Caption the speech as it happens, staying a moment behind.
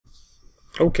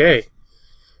Okay.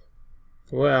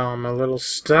 Well, I'm a little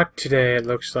stuck today, it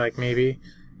looks like, maybe.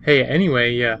 Hey,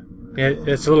 anyway,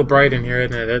 it's a little bright in here,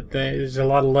 isn't it? There's a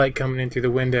lot of light coming in through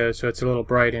the window, so it's a little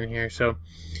bright in here, so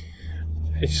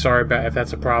sorry about if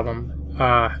that's a problem.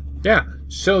 Yeah.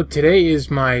 So today is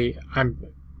this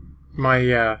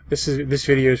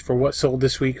video is for what sold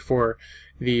this week for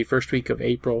the first week of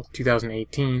April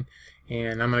 2018,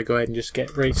 and I'm gonna go ahead and just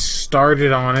get right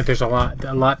started on it. There's a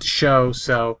lot to show,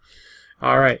 so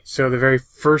alright, so the very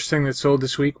first thing that sold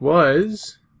this week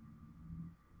was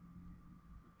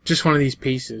just one of these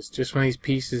pieces. Just one of these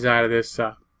pieces out of this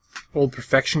Old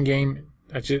Perfection game.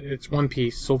 It's one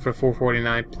piece, sold for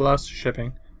 $4.49 plus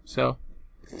shipping. So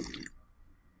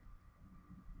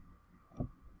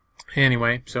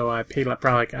anyway, so I paid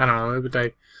probably like, I don't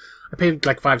know, I paid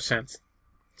like 5 cents.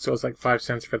 So it's like 5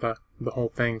 cents for the whole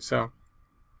thing. So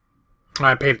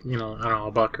I paid, I don't know,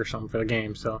 a buck or something for the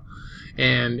game. So,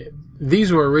 and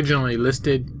these were originally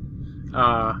listed.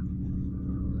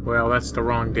 Well, that's the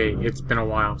wrong date. It's been a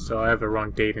while, so I have the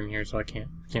wrong date in here, so I can't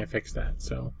fix that.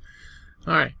 So,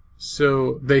 all right.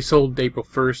 So they sold April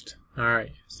 1st. All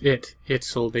right. It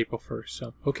sold April 1st.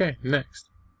 So okay, next.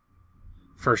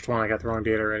 First one, I got the wrong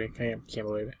date already. Can't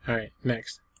believe it. All right,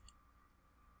 next.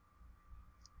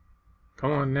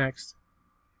 Come on, next.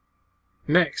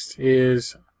 Next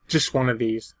is just one of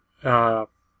these. Not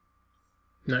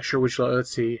sure which.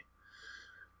 Let's see.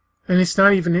 And it's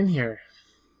not even in here.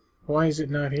 Why is it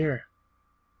not here?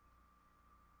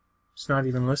 It's not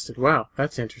even listed. Wow,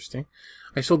 that's interesting.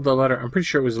 I sold the letter. I'm pretty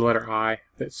sure it was the letter I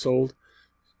that sold.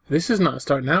 This is not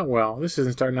starting out well. This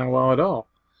isn't starting out well at all.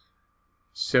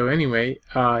 So anyway,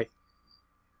 I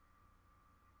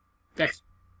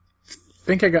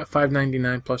think I got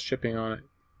 $5.99 plus shipping on it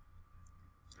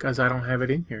because I don't have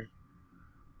it in here.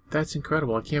 That's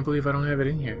incredible. I can't believe I don't have it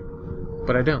in here,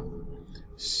 but I don't.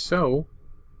 So,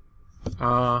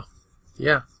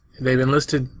 yeah, they've been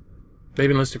listed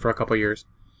for a couple years,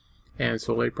 and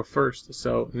sold April 1st.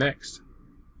 So next.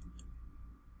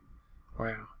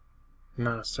 Wow,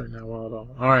 not starting out well at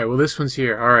all. All right, well this one's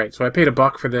here. All right, so I paid a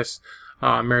buck for this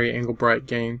Mary Engelbreit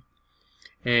game,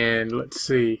 and let's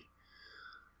see.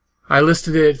 I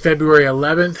listed it February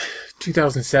 11th,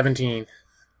 2017.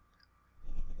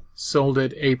 Sold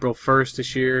it April 1st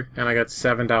this year, and I got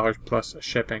 $7 plus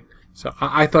shipping. So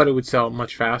I thought it would sell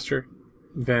much faster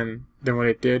than what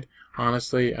it did.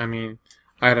 Honestly, I mean,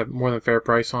 I had a more than fair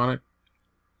price on it.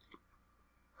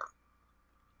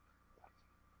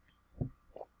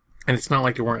 And it's not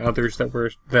like there weren't others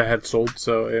that had sold,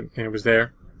 so it was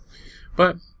there.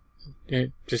 But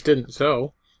it just didn't.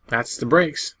 So that's the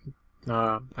breaks.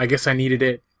 I guess I needed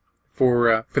it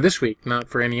for this week, not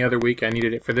for any other week. I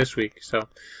needed it for this week. So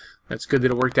that's good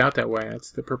that it worked out that way.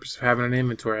 That's the purpose of having an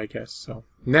inventory, I guess. So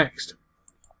next.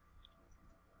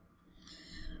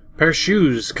 Pair of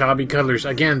shoes, Cobby Cuddlers.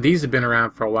 Again, these have been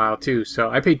around for a while too. So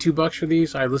I paid $2 for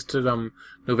these. I listed them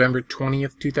November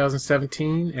 20th,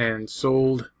 2017, and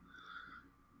sold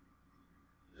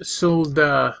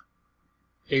April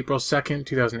 2nd,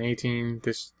 2018.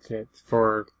 This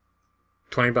for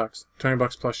 $20.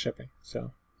 $20 plus shipping.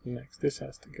 So next, this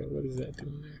has to go. What is that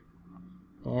doing there?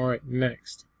 All right,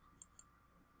 next.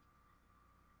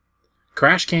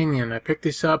 Crash Canyon. I picked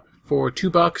this up for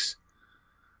 $2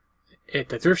 at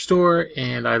the thrift store,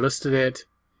 and I listed it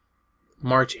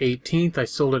March 18th. I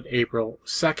sold it April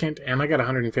 2nd, and I got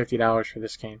 $150 for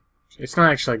this game. It's not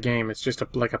actually a game. It's just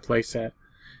like a play set.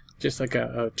 Just like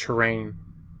a terrain.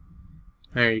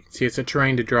 There, you can see it's a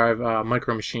terrain to drive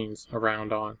micro machines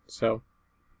around on. So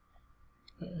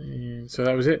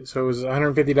that was it. So it was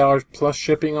 $150 plus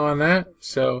shipping on that.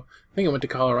 So I think it went to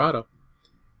Colorado.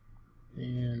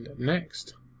 And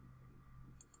next.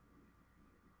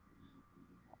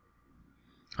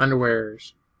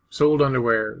 Underwears. Sold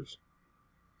underwears.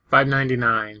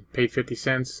 $5.99. Paid 50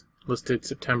 cents. Listed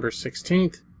September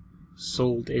 16th.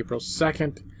 Sold April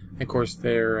 2nd. Of course,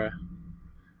 they're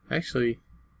actually,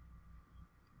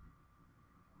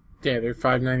 yeah, they're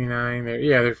 $5.99.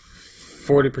 They're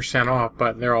 40% off,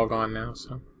 but they're all gone now.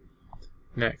 So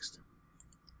next.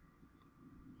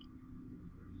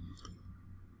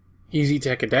 Easy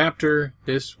Tech adapter.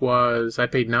 This was, I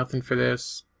paid nothing for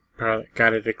this. Probably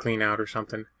got it at clean out or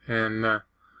something, and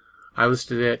I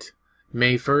listed it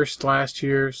May 1st last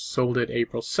year. Sold it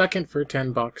April 2nd for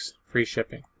 $10, free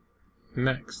shipping.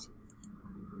 Next.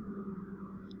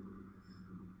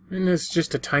 And it's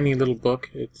just a tiny little book.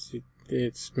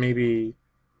 It's maybe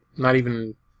not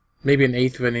even, maybe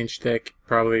 1/8 of an inch thick,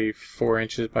 probably 4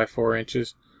 inches by 4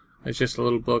 inches. It's just a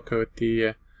little book with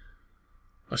the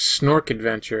a snork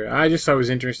adventure. I just thought it was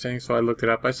interesting, so I looked it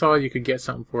up. I saw you could get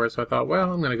something for it, so I thought,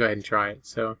 well, I'm going to go ahead and try it.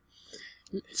 So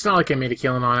it's not like I made a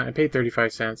killing on it. I paid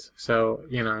 35 cents, so,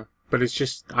 you know, but it's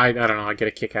just, I don't know, I get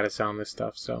a kick out of selling this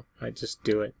stuff, so I just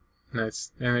do it.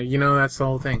 And you know, that's the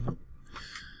whole thing.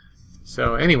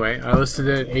 So anyway, I listed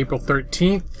it April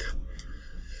 13th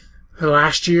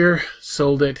last year,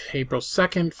 sold it April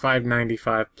 2nd,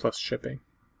 $5.95 plus shipping.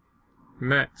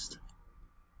 Next.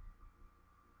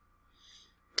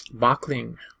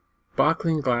 Bockling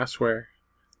glassware.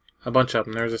 A bunch of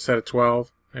them. There's a set of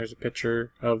 12. There's a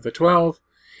picture of the 12.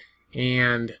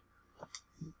 And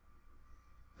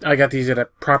I got these at a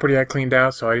property I cleaned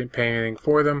out, so I didn't pay anything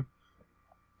for them.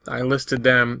 I listed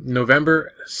them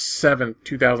November 7th,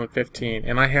 2015,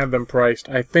 and I had them priced,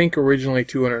 I think, originally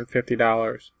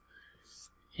 $250.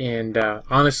 And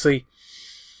honestly,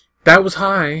 that was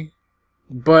high,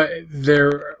 but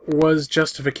there was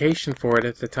justification for it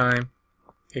at the time.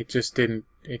 It just didn't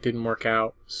work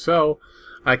out. So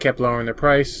I kept lowering the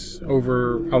price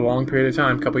over a long period of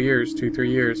time, a couple years,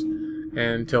 2-3 years,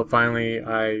 until finally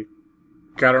I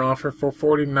got an offer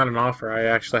for not an offer. I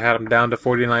actually had them down to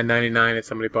 $49.99, and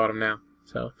somebody bought them now.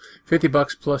 So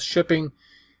 $50 plus shipping,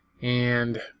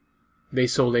 and they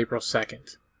sold April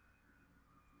 2nd.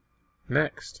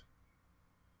 Next.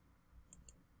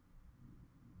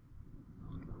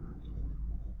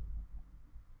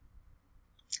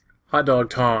 Hot dog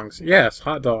tongs. Yes,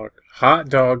 hot dog. Hot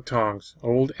dog tongs.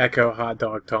 Old Echo hot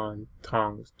dog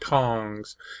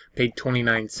tongs. Paid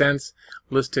 29 cents.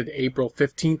 Listed April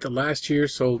 15th of last year.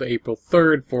 Sold April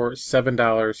 3rd for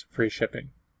 $7 free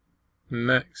shipping.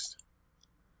 Next.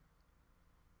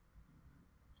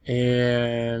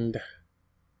 And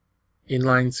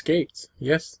inline skates.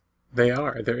 Yes, they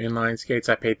are. They're inline skates.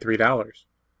 I paid $3.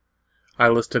 I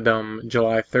listed them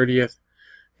July 30th.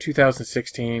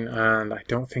 2016, and I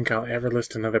don't think I'll ever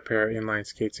list another pair of inline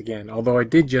skates again. Although I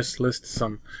did just list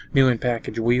some new in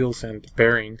package wheels and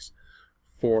bearings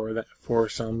for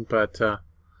some, but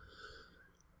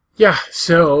yeah.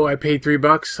 So I paid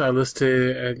 $3. I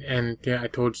listed, and yeah, I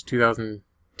told you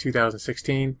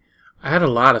 2016. I had a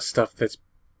lot of stuff that's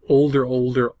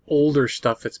older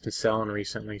stuff that's been selling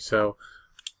recently. So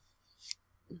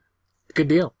good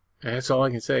deal. That's all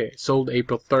I can say. It sold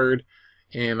April 3rd,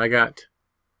 and I got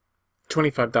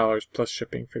 $25 plus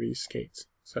shipping for these skates.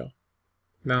 So,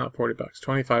 not $40.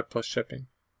 $25 plus shipping.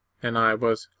 And I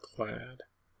was glad.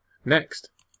 Next.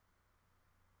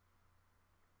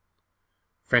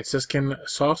 Franciscan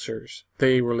saucers.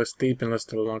 They've been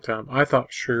listed a long time. I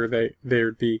thought sure there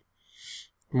would be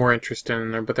more interest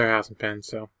in them, but there hasn't been,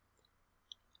 so.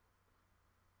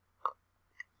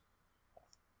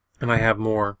 And I have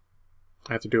more.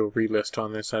 I have to do a relist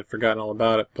on this. I'd forgotten all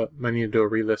about it, but I need to do a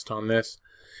relist on this.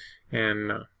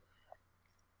 And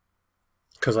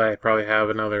because I probably have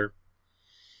another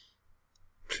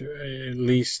at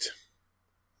least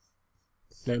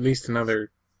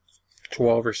another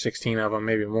 12 or 16 of them,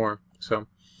 maybe more. So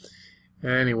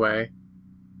anyway,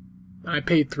 I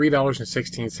paid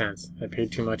 $3.16. I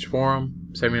paid too much for them.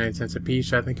 79 cents a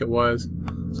piece, I think it was,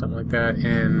 something like that.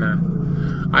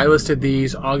 And I listed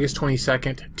these August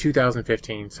 22nd,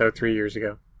 2015, so 3 years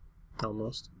ago,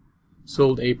 almost.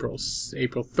 Sold April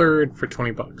 3rd for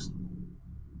 $20.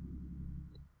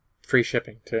 Free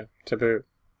shipping to boot.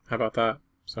 How about that?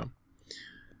 So,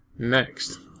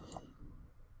 next.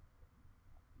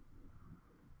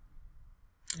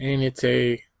 And it's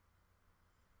a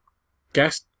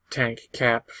gas tank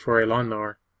cap for a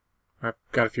lawnmower. I've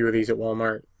got a few of these at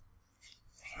Walmart.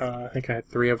 I think I had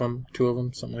 3 of them, 2 of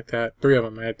them, something like that. 3 of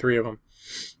them. I had 3 of them.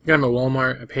 Got them at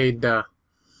Walmart. I paid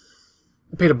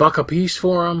 $1 a piece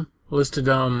for them. Listed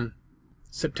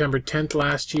September 10th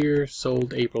last year,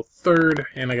 sold April 3rd,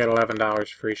 and I got $11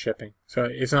 free shipping. So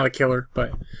it's not a killer,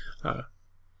 but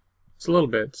it's a little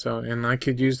bit. So, and I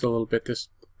could use a little bit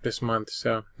this month.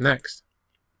 So next,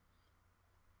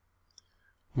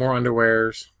 more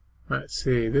underwears. Let's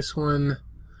see, this one.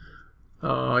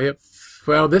 Yep.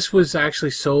 Well, this was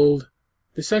actually sold.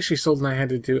 This actually sold, and I had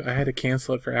to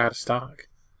cancel it for out of stock.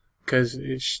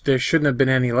 Because there shouldn't have been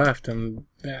any left, and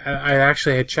I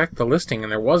actually had checked the listing,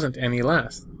 and there wasn't any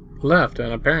left.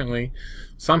 And apparently,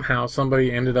 somehow,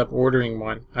 somebody ended up ordering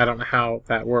one. I don't know how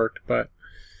that worked, but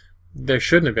there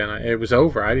shouldn't have been. It was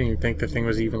over. I didn't even think the thing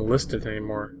was even listed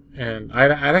anymore. And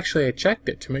I'd actually had checked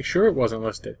it to make sure it wasn't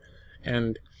listed,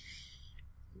 and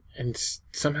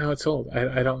somehow it sold.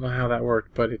 I don't know how that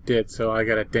worked, but it did. So I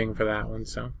got a ding for that one.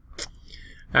 So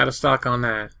out of stock on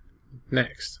that.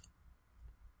 Next.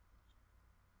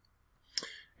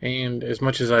 And as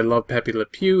much as I love Pepe Le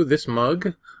Pew, this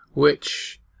mug,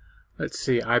 which let's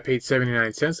see, I paid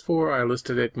 79 cents for. I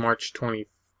listed it March 21st,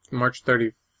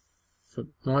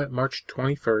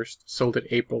 sold it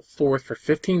April 4th for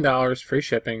 $15, free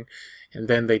shipping, and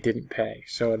then they didn't pay.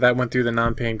 So that went through the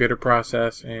non-paying bidder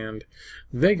process, and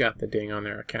they got the ding on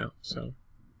their account. So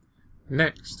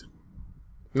next,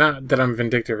 not that I'm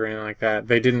vindictive or anything like that.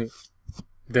 They didn't.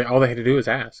 All they had to do was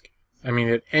ask. I mean,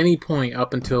 at any point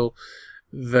up until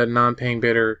the non-paying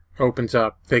bidder opens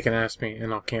up, they can ask me,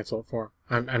 and I'll cancel it for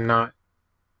them. I'm not.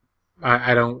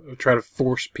 I don't try to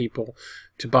force people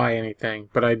to buy anything,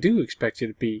 but I do expect you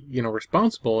to be,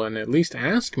 responsible and at least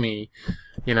ask me,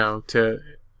 to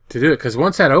do it. Because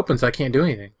once that opens, I can't do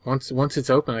anything. Once it's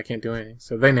open, I can't do anything.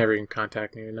 So they never even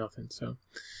contact me or nothing. So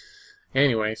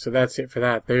anyway, so that's it for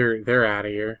that. They're out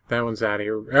of here. That one's out of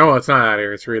here. Oh, it's not out of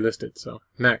here. It's relisted. So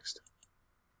next.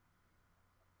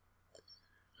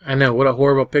 I know, what a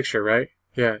horrible picture, right?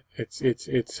 Yeah, it's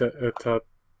a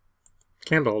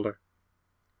candle holder.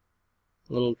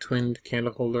 Little twinned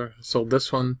candle holder. I sold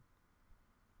this one,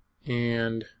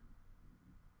 and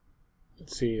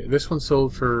let's see, this one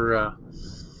sold for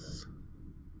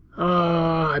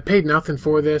I paid nothing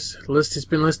for this. It's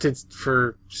been listed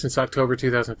since October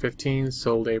 2015.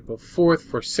 Sold April 4th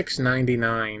for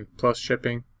 $6.99 plus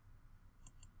shipping,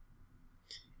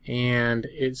 and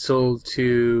it sold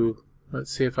to,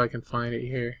 let's see if I can find it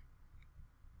here.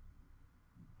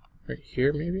 Right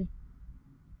here, maybe?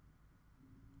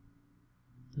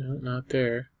 No, not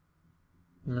there.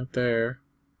 Not there.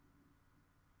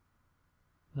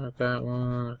 Not that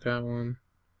one, not that one.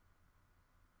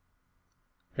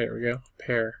 There we go.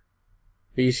 Pair.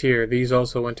 These here, these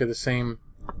also went to the same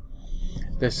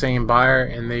buyer,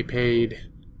 and they paid,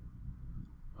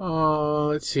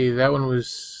 let's see, that one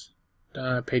was,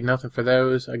 paid nothing for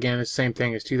those. Again, it's the same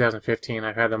thing as 2015.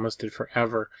 I've had them listed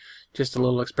forever. Just a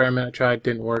little experiment I tried,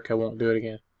 didn't work, I won't do it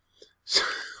again. So,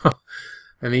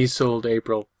 and these sold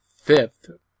April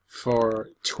 5th for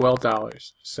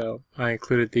 $12. So I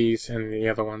included these and the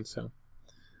other one. So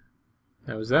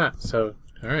that was that. So,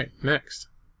 alright, next.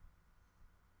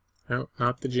 No,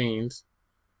 not the jeans.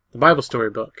 The Bible story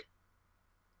book.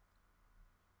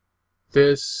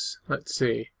 This, let's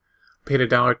see, paid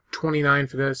 $1.29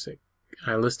 for this.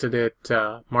 I listed it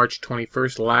March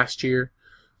 21st last year.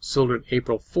 Sold it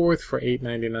April 4th for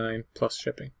 $8.99 plus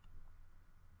shipping.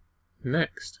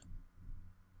 Next.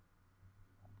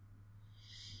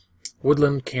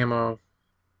 Woodland Camo.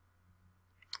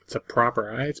 It's a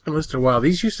proper. It's been listed a while.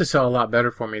 These used to sell a lot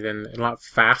better for me, a lot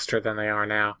faster than they are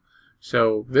now.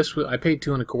 So this I paid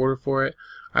 $2.25 for it.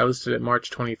 I listed it March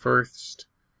 21st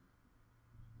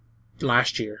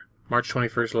last year. March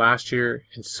 21st last year,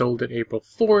 and sold it April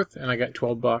 4th, and I got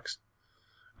 $12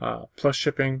 plus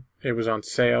shipping. It was on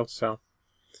sale, so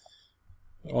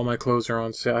all my clothes are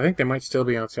on sale. I think they might still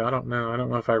be on sale. I don't know. I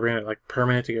don't know if I ran it like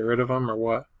permanent to get rid of them or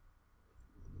what.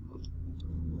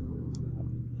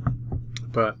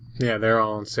 But yeah, they're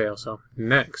all on sale. So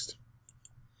next,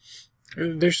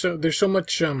 there's so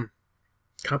much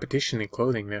competition in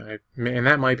clothing and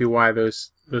that might be why those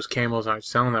camos aren't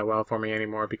selling that well for me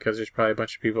anymore, because there's probably a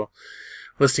bunch of people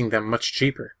listing them much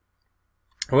cheaper.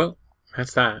 Well,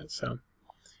 that's that. So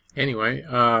anyway,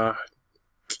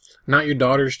 not your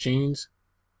daughter's jeans.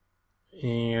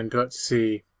 And let's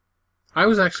see, I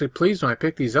was actually pleased when I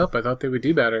picked these up. I thought they would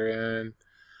do better, and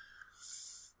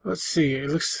let's see, it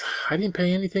looks, I didn't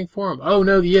pay anything for them. Oh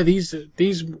no, yeah, these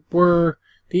were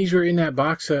in that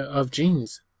box of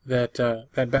jeans, that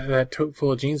tote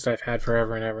full of jeans that I've had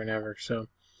forever and ever and ever. So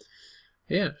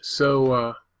yeah,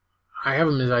 so I have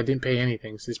them as I didn't pay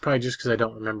anything. So it's probably just because I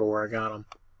don't remember where I got them.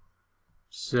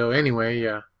 So anyway,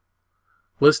 yeah,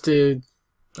 listed.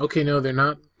 Okay, no, they're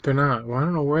not. Well, I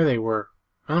don't know where they were.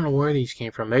 I don't know where these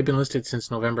came from. They've been listed since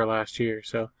November last year,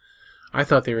 so I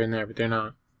thought they were in there, but they're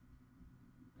not.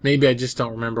 Maybe I just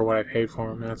don't remember what I paid for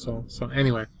them, that's all. So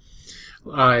anyway,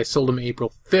 I sold them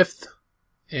April 5th,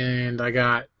 and I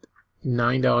got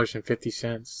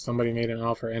 $9.50. Somebody made an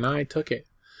offer, and I took it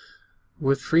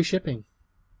with free shipping.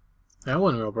 That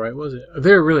wasn't real bright, was it?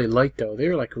 They were really light, though. They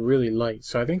were like really light,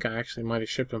 so I think I actually might have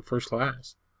shipped them first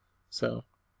class. So,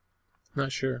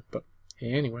 not sure, but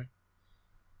anyway.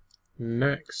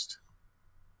 Next.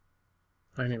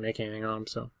 I didn't make anything on them,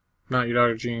 so not your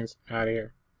daughter jeans, out of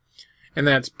here. And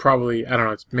that's probably, I don't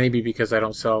know, it's maybe because I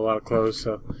don't sell a lot of clothes,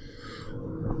 so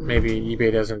maybe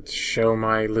eBay doesn't show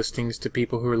my listings to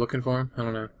people who are looking for them. I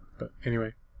don't know, but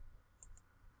anyway.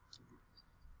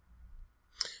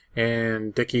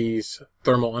 And Dickies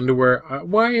thermal underwear.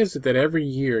 Why is it that every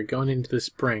year going into the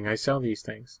spring I sell these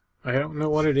things? I don't know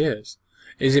what it is.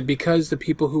 Is it because the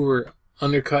people who were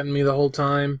undercutting me the whole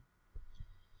time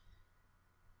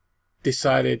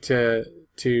decided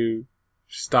to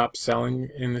stop selling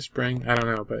in the spring. I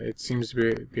don't know, but it seems to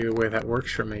be the way that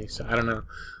works for me. So I don't know.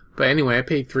 But anyway, I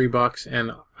paid $3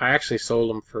 and I actually sold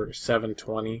them for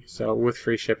 $7.20. So with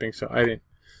free shipping. So I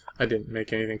didn't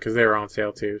make anything because they were on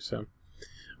sale too. So,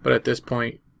 but at this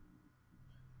point,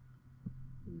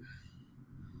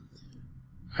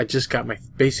 I just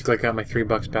basically got my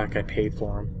 $3 back I paid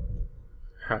for them.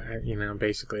 You know,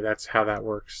 basically that's how that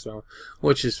works. So,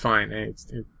 which is fine.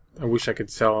 I wish I could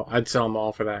I'd sell them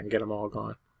all for that and get them all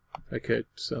gone if I could.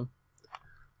 So,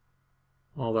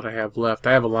 all that I have left,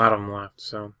 I have a lot of them left.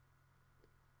 So,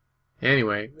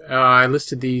 anyway, I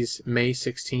listed these May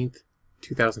 16th,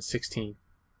 2016.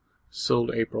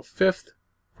 Sold April 5th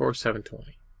for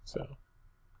 $7.20. So,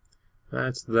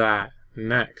 that's that.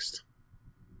 Next.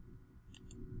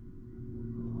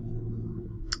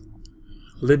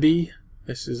 Libby.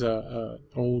 This is a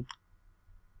old.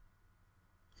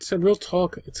 It's a real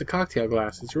tall. It's a cocktail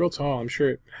glass. It's real tall. I'm sure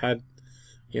it had,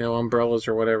 you know, umbrellas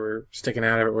or whatever sticking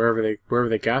out of it wherever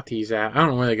they got these at. I don't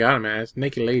know where they got them at. It's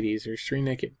naked ladies. There's 3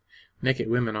 naked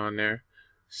women on there.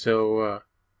 So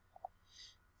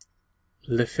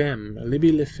Les Femmes,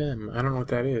 Libby Les Femmes. I don't know what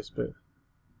that is, but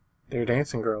they're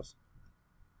dancing girls.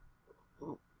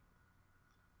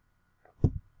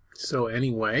 So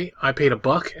anyway, I paid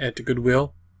 $1 at the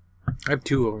Goodwill. I have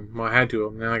 2 of them. Well, I had 2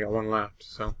 of them. Now I got 1 left.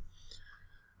 So,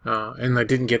 and I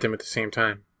didn't get them at the same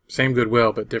time. Same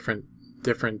Goodwill, but different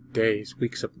days,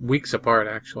 weeks apart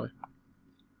actually.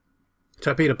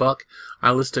 So I paid $1.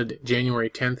 I listed January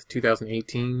 10th,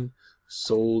 2018.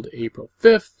 Sold April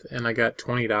 5th, and I got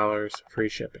 $20 free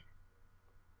shipping.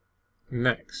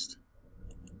 Next,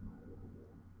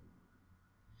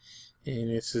 and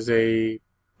this is a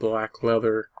black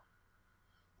leather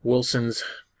Wilson's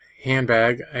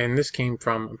handbag, and this came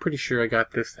from, I'm pretty sure I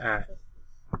got this at,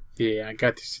 I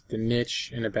got this at the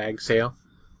Niche in a bag sale.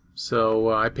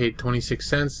 So I paid 26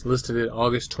 cents, listed it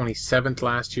August 27th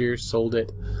last year, sold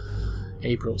it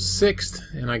April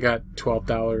 6th, and I got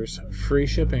 $12 free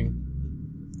shipping.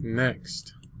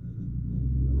 Next,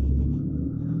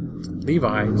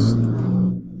 Levi's.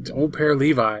 It's an old pair of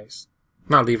Levi's.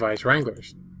 Not Levi's,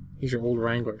 Wranglers. These are old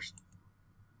Wranglers.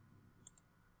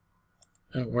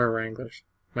 I don't wear Wranglers.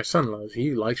 My son loves.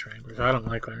 He likes Wranglers. I don't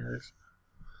like Wranglers.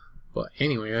 But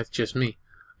anyway, that's just me.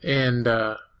 And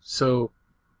so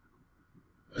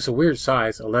it's a weird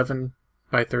size, 11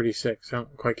 by 36. I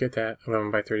don't quite get that,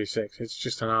 11 by 36. It's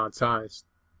just an odd size.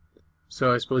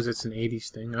 So I suppose it's an 80s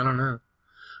thing. I don't know.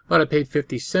 But I paid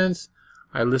 50 cents.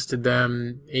 I listed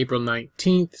them April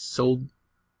 19th. Sold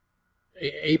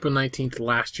April 19th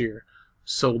last year.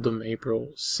 Sold them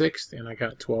April 6th, and I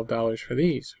got $12 for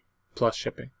these, plus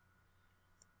shipping.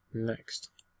 Next.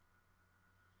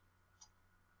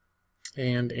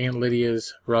 And Aunt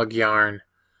Lydia's rug yarn.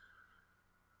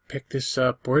 Picked this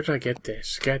up. Where did I get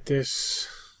this? Got this.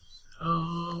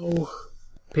 Oh,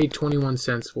 paid 21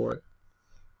 cents for it.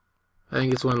 I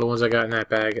think it's one of the ones I got in that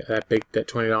bag, that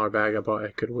 $20 bag I bought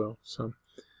at Goodwill. So,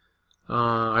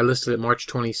 I listed it March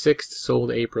 26th,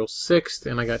 sold April 6th,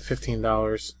 and I got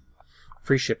 $15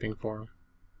 free shipping for them.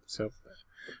 So,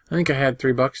 I think I had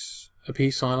 $3 a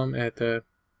piece on them at the.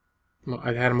 Well,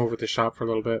 I had them over at the shop for a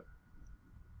little bit.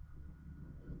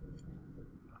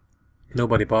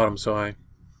 Nobody bought them, so I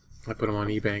put them on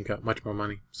eBay and got much more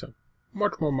money. So,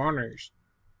 much more monies.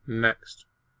 Next.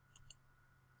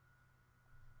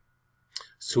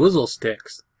 Swizzle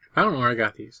sticks. I don't know where I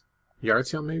got these. Yard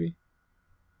sale, maybe?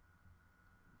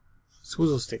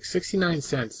 Swizzle sticks. 69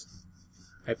 cents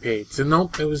I paid. So,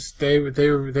 nope, it was, they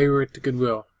were at the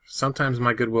Goodwill. Sometimes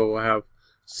my Goodwill will have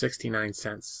 69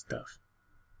 cents stuff.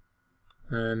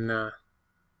 And,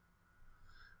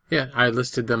 yeah, I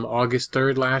listed them August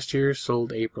 3rd last year,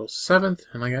 sold April 7th,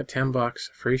 and I got $10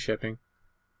 free shipping.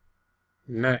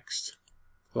 Next.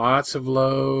 Lots of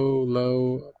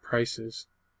low prices.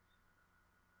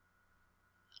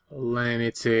 And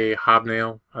it's a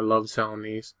hobnail. I love selling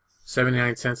these.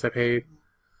 79 cents I paid.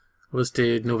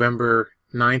 Listed November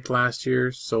 9th last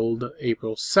year, sold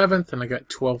April 7th, and I got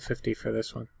 $12.50 for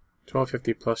this one.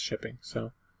 $12.50 plus shipping.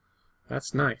 So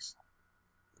that's nice.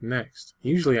 Next.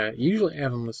 Usually I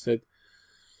have them listed.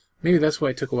 Maybe that's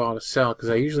why it took a while to sell, because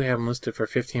I usually have them listed for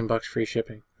 $15 free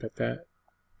shipping. But that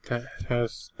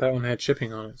one had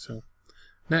shipping on it. So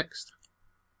next.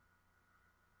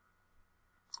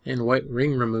 And white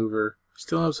ring remover.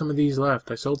 Still have some of these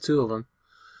left. I sold 2 of them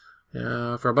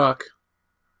for $1.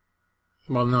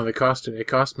 Well, no, it cost me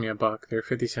 $1. They're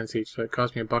 50 cents each, so it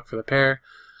cost me $1 for the pair.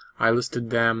 I listed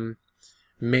them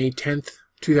May 10th,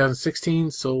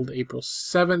 2016. Sold April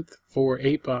 7th for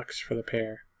 $8 for the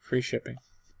pair, free shipping.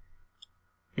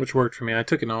 which worked for me. I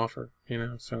took an offer, you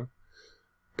know, so,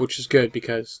 which is good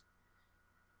because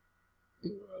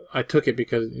I took it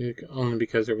only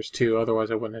because there was two.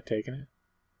 Otherwise, I wouldn't have taken it.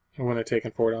 I wouldn't have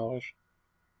taken $4.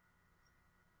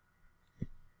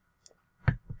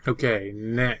 Okay,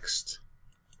 next.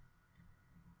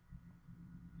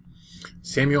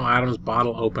 Samuel Adams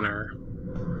bottle opener.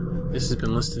 This has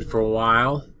been listed for a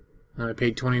while. I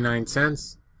paid 29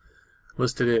 cents.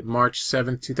 Listed it March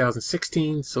 7th,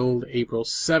 2016. Sold April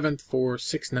 7th for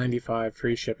 $6.95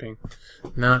 free shipping.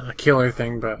 Not a killer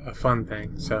thing, but a fun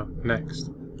thing. So,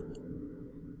 next.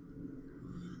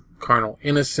 Carnal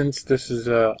Innocence. This is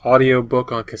an audio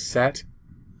book on cassette.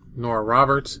 Nora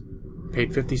Roberts.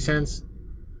 Paid 50 cents.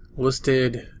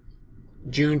 Listed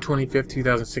June 25th,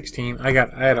 2016. I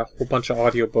had a whole bunch of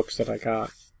audiobooks that I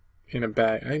got in a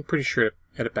bag. I'm pretty sure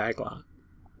at a bag lot.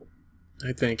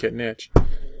 I think at Niche.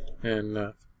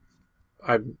 And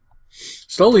I'm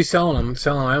slowly selling them.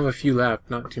 I have a few left,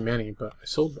 not too many, but I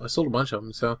sold a bunch of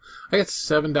them. So I got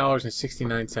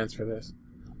 $7.69 for this,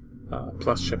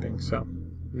 plus shipping. So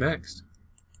next,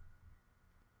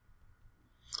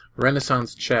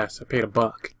 Renaissance chess. I paid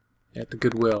 $1 at the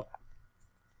Goodwill.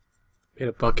 Paid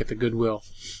 $1 at the Goodwill.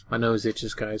 My nose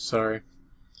itches, guys. Sorry.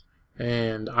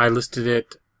 And I listed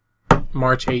it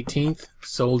March 18th.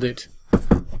 Sold it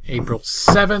April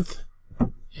 7th.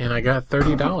 And I got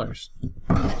 $30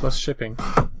 plus shipping.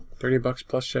 $30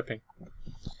 plus shipping.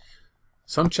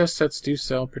 Some chess sets do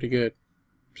sell pretty good.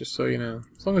 Just so you know.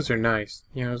 As long as they're nice.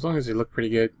 You know, as long as they look pretty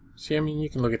good. See, I mean, you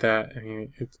can look at that. I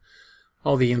mean,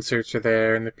 all the inserts are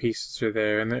there and the pieces are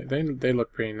there. And they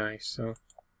look pretty nice. So,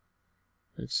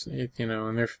 you know,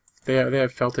 and they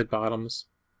have felted bottoms.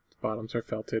 The bottoms are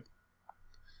felted.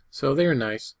 So they were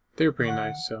nice. They were pretty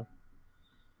nice, so.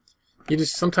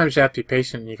 Sometimes you have to be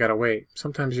patient and you gotta wait.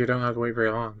 Sometimes you don't have to wait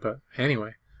very long, but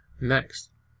anyway, next.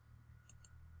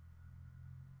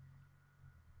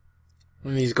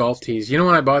 One of these golf tees. You know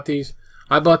when I bought these?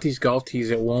 I bought these golf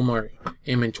tees at Walmart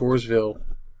in Montoursville,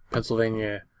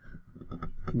 Pennsylvania,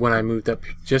 when I moved up,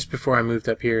 just before I moved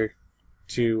up here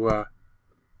to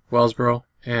Wellsboro,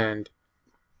 and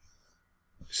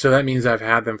so that means I've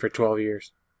had them for 12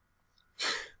 years.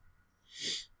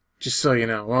 Just so you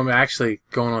know. Well, I'm actually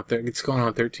going on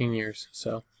 13 years.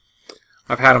 So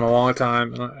I've had them a long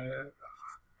time.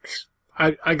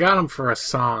 I got them for a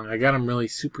song. I got them really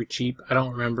super cheap. I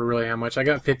don't remember really how much. I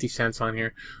got 50 cents on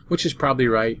here, which is probably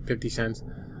right, 50 cents.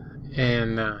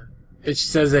 And it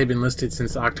says they've been listed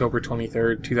since October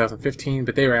 23rd, 2015,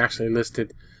 but they were actually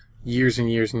listed years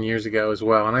and years and years ago as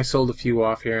well. And I sold a few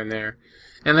off here and there.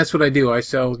 And that's what I do. I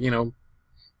sell, you know,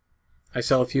 I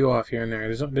sell a few off here and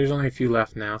there. There's only a few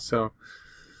left now, so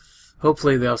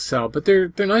hopefully they'll sell. But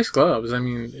they're nice gloves. I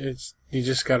mean, you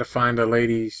just got to find a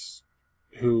lady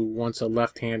who wants a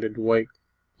left-handed white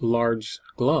large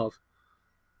glove.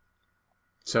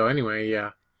 So anyway, yeah,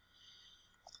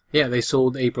 they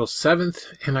sold April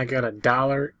 7th, and I got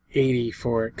 $1.80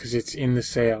 for it because it's in the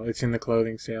sale. It's in the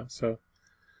clothing sale. So,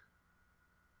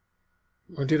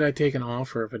 or did I take an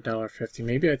offer of $1.50?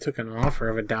 Maybe I took an offer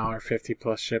of $1.50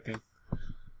 plus shipping.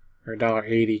 Or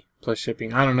 $1.80 plus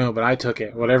shipping. I don't know, but I took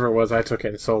it. Whatever it was, I took it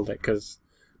and sold it. Because,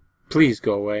 please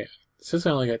go away. It says I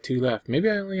only got 2 left. Maybe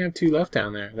I only have 2 left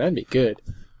down there. That'd be good.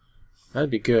 That'd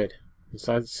be good.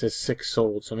 Besides, it says 6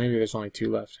 sold, so maybe there's only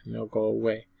 2 left. And they'll go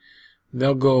away.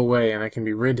 They'll go away, and I can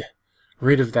be rid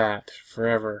of that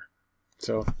forever.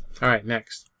 So, alright,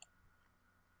 next.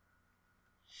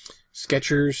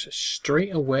 Skechers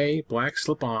Straight Away Black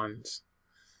Slip-Ons.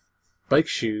 Bike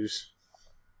shoes.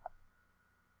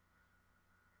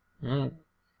 I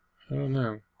don't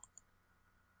know.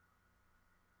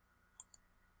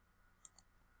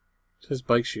 It says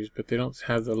bike shoes, but they don't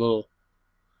have the little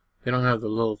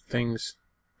things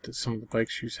that some of the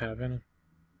bike shoes have in them.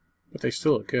 But they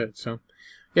still look good, so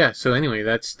yeah, so anyway,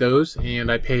 that's those,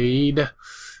 and I paid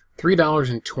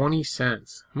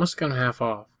 $3.20. I must have gotten half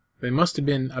off. They must have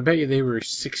been, I bet you they were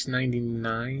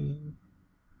 $6.99.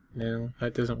 No,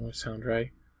 that doesn't sound right.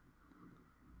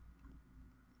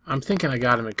 I'm thinking I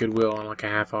got them at Goodwill on like a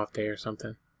half off day or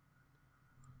something.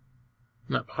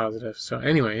 Not positive. So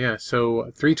anyway, yeah.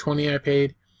 So $3.20 I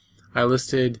paid. I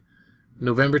listed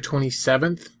November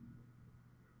 27th.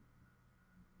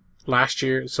 Last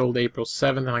year it sold April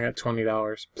 7th, and I got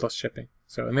 $20 plus shipping.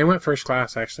 So, and they went first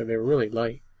class actually. They were really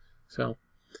light. So,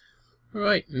 all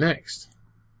right, next.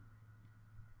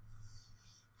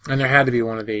 And there had to be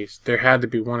one of these. There had to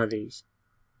be one of these.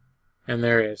 And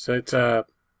there is. So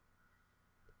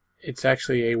it's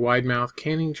actually a wide mouth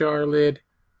canning jar lid.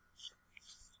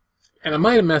 And I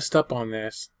might have messed up on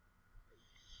this.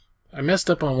 I messed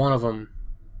up on one of them.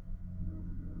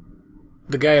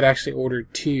 the guy had actually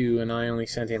ordered 2, and I only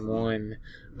sent him 1.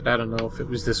 But I don't know if it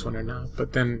was this one or not.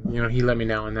 But then, you know, he let me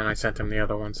know, and then I sent him the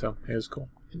other one, so it was cool.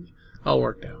 All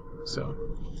worked out. So,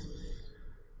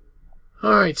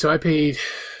 all right. So I paid.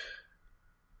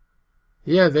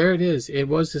 Yeah, there it is. It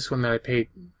was this one that I paid.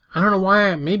 I don't know why.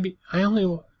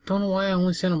 Don't know why I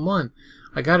only sent him 1.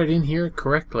 I got it in here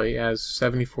correctly as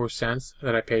 74 cents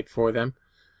that I paid for them.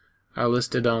 I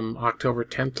listed October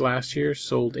 10th last year,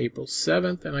 sold April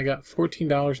 7th, and I got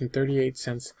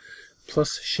 $14.38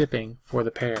 plus shipping for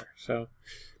the pair. So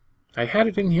I had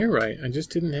it in here right. I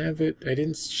just didn't have it. I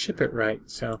didn't ship it right.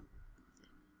 So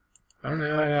I don't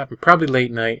know how that happened. Probably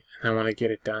late night, and I want to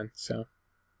get it done. So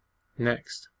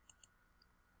next.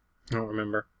 I don't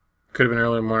remember. Could have been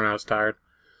early in the morning. I was tired.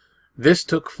 This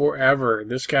took forever.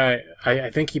 This guy, I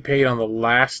think he paid on the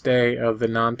last day of the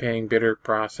non-paying bidder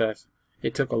process.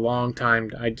 It took a long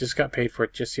time. I just got paid for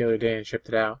it just the other day and shipped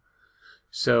it out.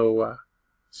 So,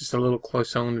 it's just a little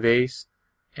cloisonne vase,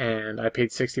 and I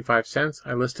paid 65 cents.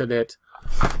 I listed it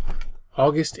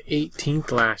August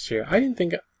 18th last year. I didn't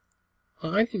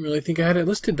really think I had it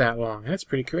listed that long. That's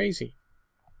pretty crazy.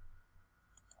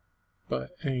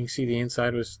 But you can see the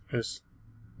inside was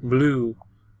blue.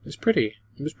 It was pretty.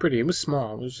 It was pretty. It was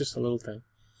small. It was just a little thing.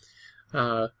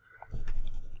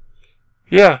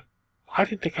 Yeah. I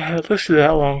didn't think I had it listed that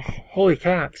long. Holy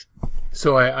cats.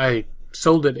 So I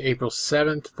sold it April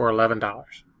 7th for $11.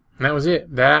 And that was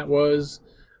it. That was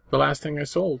the last thing I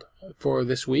sold for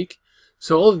this week.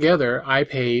 So altogether, I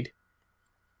paid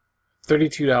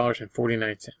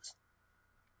 $32.49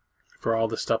 for all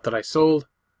the stuff that I sold.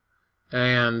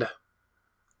 And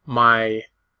my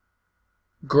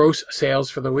gross sales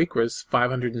for the week was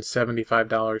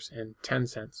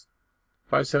 $575.10.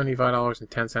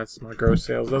 $575.10 is my gross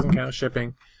sales. Doesn't count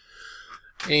shipping.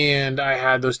 And I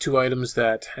had those 2 items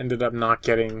that ended up not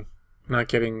getting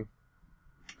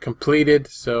completed.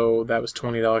 So that was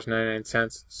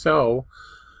 $20.99. So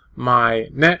my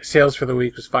net sales for the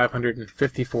week was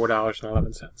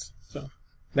 $554.11. So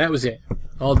that was it.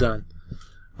 All done.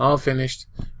 All finished.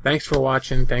 Thanks for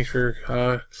watching. Thanks for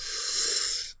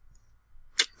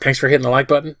hitting the like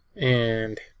button.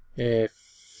 And if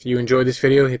you enjoyed this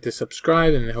video, hit the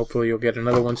subscribe, and hopefully you'll get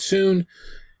another one soon.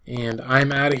 And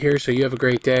I'm out of here, so you have a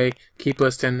great day. Keep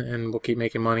listening, and we'll keep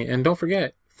making money. And don't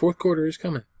forget, 4th quarter is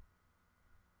coming.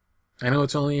 I know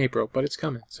it's only April, but it's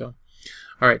coming. So,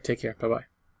 all right, take care. Bye-bye.